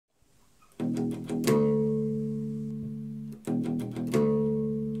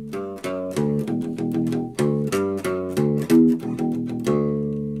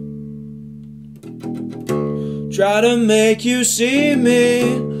Try to make you see me,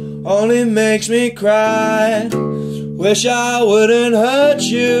 only makes me cry. Wish I wouldn't hurt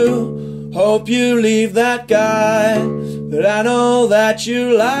you, hope you leave that guy. But I know that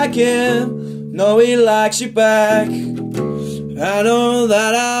you like him, know he likes you back. I know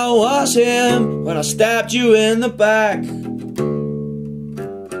that I was him when I stabbed you in the back.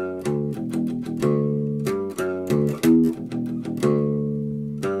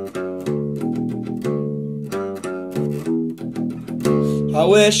 I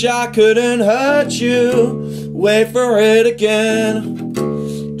wish I couldn't hurt you, wait for it again.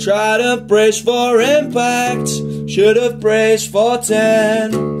 Try to brace for impact, should have braced for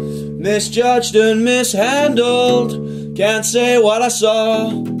 10. Misjudged and mishandled, can't say what I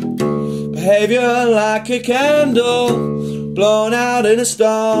saw. Behavior like a candle, blown out in a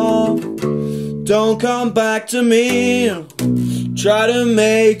storm. Don't come back to me, try to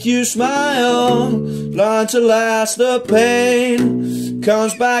make you smile. Learn to last the pain,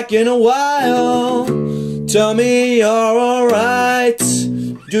 comes back in a while. Tell me you're alright,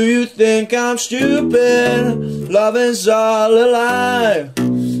 do you think I'm stupid? Love is all a lie,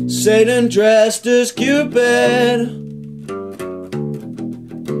 Satan dressed as Cupid.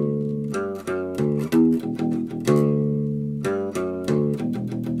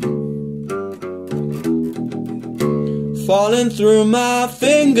 Falling through my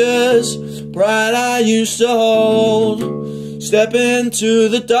fingers, pride I used to hold. Step into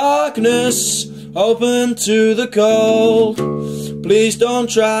the darkness, open to the cold. Please don't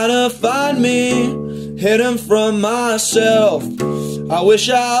try to find me, hidden from myself. I wish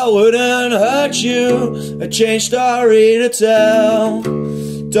I wouldn't hurt you, a changed story to tell.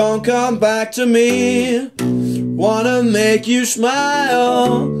 Don't come back to me, wanna make you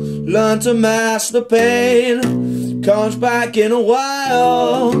smile. Learn to mask the pain, comes back in a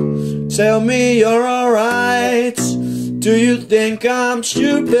while. Tell me you're alright, do you think I'm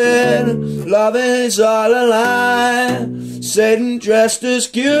stupid? Love is all a lie, Satan dressed as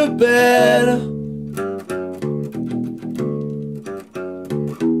Cupid.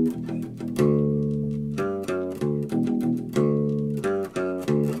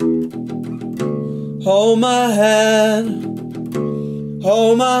 Hold my hand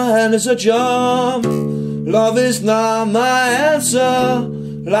as I jump. Love is not my answer,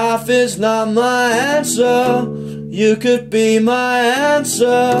 life is not my answer. You could be my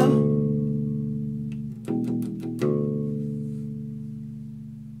answer.